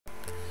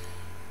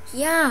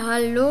Ja,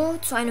 hallo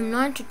zu einem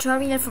neuen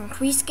Tutorial von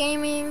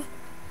KreeceGaming.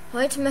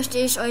 Heute möchte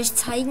ich euch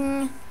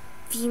zeigen,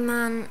 wie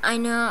man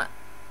eine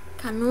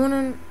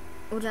Kanone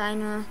oder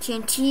eine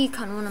TNT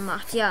Kanone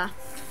macht. Ja,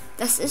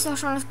 das ist auch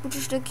schon das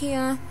gute Stück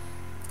hier.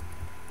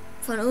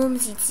 Von oben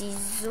sieht sie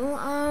so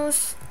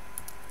aus.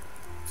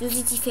 So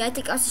sieht sie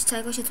fertig aus. Ich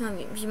zeige euch jetzt mal,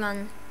 wie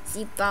man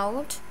sie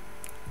baut.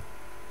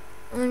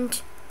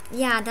 Und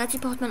ja, dazu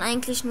braucht man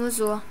eigentlich nur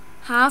so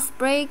Half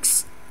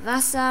Bricks,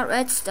 Wasser,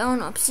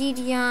 Redstone,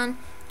 Obsidian,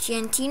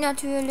 TNT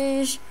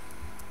natürlich,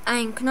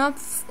 ein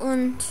Knopf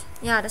und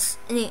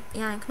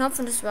ein Knopf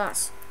und das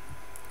war's.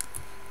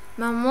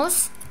 Man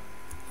muss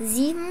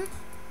 7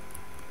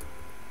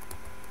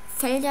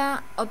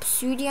 Felder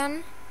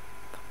Obsidian,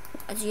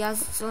 also ja,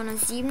 so eine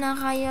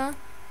 7er Reihe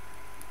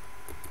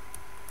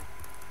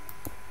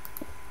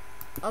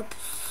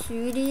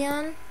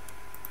Obsidian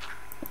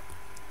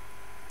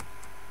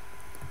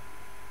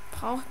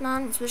braucht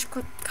man. Jetzt will ich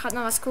gerade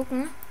mal was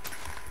gucken.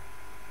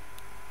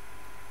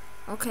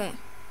 Okay.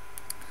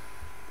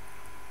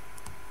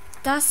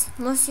 Das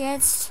muss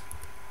jetzt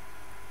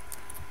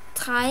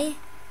 3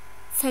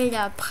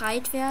 Felder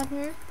breit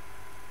werden.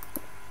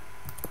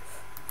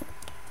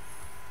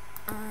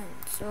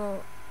 1, 2,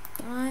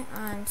 3,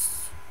 1,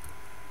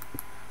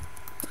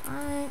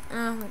 3.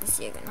 Machen wir das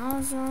hier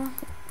genauso.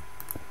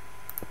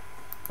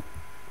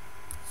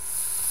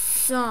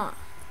 So.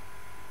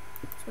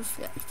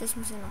 Das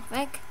muss ja noch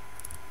weg.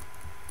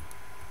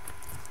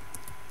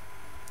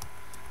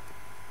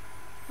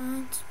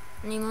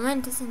 Ne,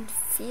 Moment, das sind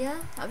 4.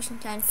 Da habe ich einen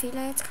kleinen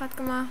Fehler jetzt gerade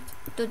gemacht.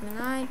 Tut mir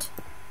leid.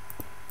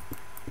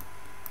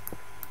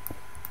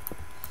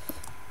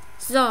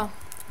 So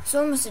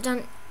müsste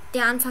dann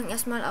der Anfang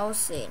erstmal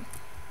aussehen.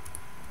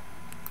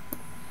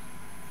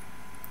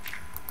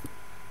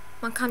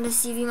 Man kann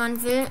das hier, wie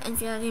man will,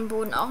 entweder den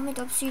Boden auch mit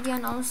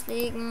Obsidian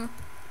auslegen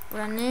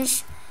oder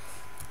nicht.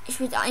 Ich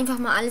würde einfach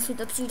mal alles mit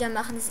Obsidian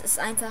machen, das ist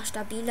einfach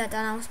stabiler,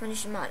 danach muss man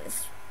nicht immer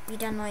alles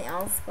wieder neu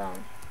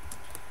aufbauen.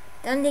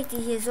 Dann legt ihr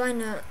hier so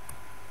eine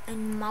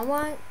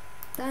Mauer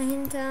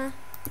dahinter.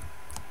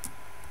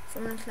 So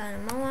eine kleine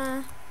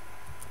Mauer.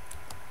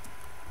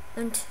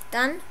 Und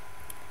dann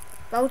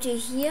baut ihr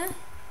hier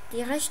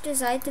die rechte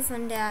Seite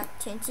von der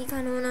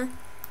TNT-Kanone,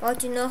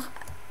 baut ihr noch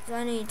so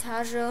eine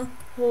Etage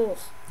hoch.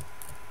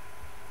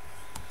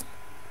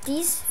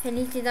 Dies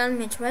verlegt ihr dann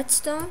mit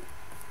Redstone.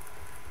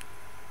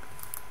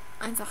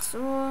 Einfach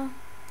so.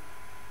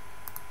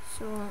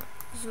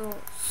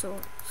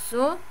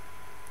 So.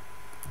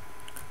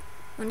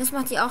 Und das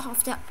macht ihr auch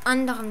auf der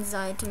anderen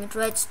Seite mit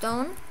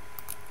Redstone.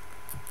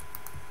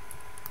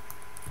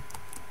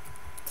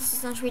 Dass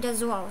es dann später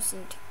so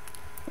aussieht.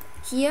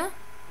 Hier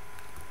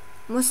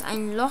muss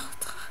ein Loch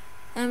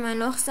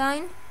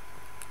sein.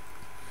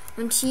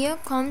 Und hier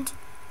kommt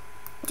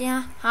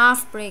der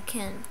Half Brick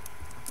hin.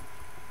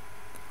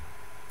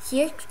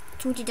 Hier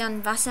tut ihr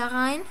dann Wasser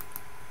rein.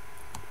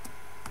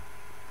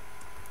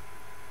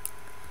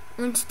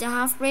 Und der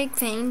Half Brick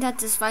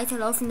verhindert das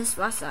Weiterlaufen des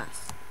Wassers.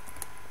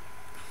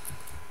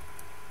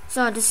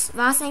 So, das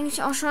war's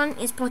eigentlich auch schon.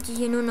 Jetzt braucht ihr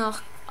hier nur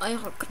noch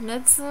eure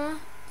Knöpfe.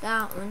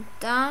 Da und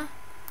da.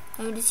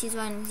 Damit es hier so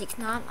ein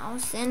Signal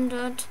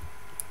aussendet.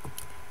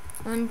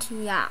 Und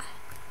ja.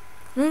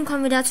 Nun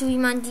kommen wir dazu, wie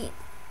man die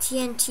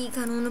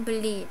TNT-Kanone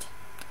belädt.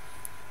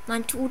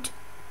 Man tut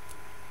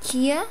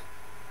hier,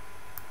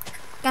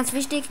 ganz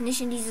wichtig,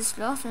 nicht in dieses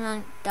Loch,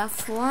 sondern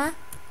davor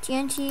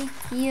TNT,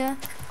 hier,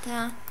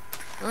 da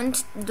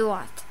und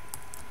dort.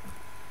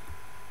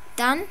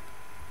 Dann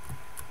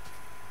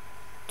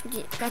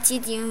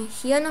platziert ihr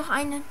hier noch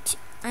ein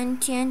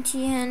TNT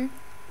hin.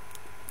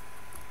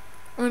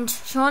 Und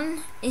schon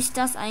ist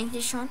das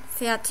eigentlich schon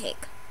fertig.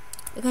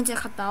 Ihr könnt es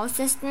ja gerade mal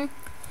austesten.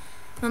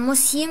 Man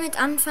muss hiermit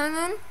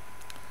anfangen.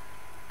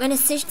 Wenn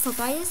das Zeichen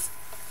vorbei ist,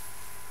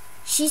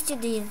 schießt ihr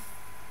den.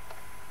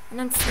 Und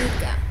dann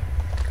fliegt er.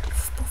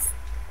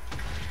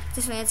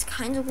 Das war jetzt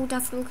kein so guter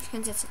Flug. Ich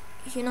kann es jetzt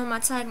hier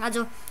nochmal zeigen.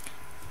 Also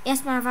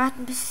erstmal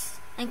warten, bis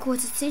ein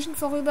kurzes Zeichen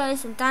vorüber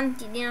ist und dann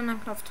den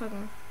anderen Knopf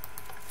drücken.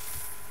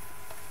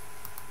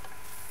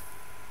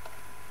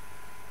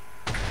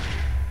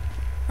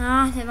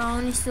 Der war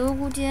auch nicht so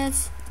gut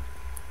jetzt.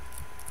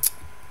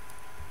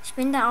 Ich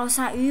bin da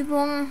außer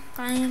Übung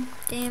bei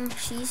dem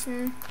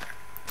Schießen.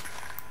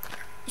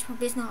 Ich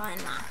probiere es noch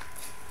einmal.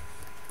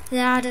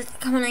 Ja, da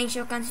kann man eigentlich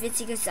auch ganz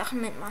witzige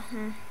Sachen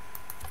mitmachen.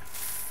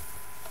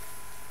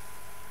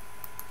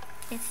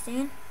 Jetzt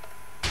den.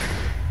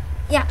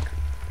 Ja.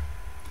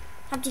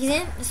 Habt ihr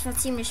gesehen? Das war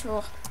ziemlich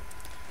hoch.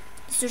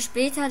 Desto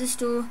später,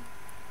 desto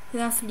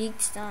höher fliegt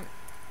es dann.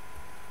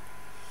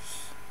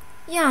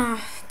 Ja,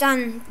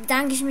 dann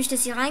danke ich mich,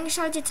 dass ihr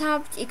reingeschaltet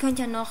habt. Ihr könnt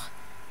ja noch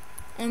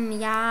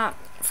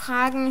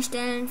Fragen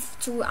stellen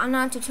zu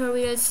anderen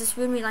Tutorials. Das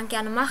würden wir dann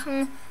gerne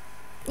machen.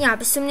 Ja,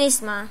 bis zum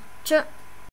nächsten Mal. Tschö.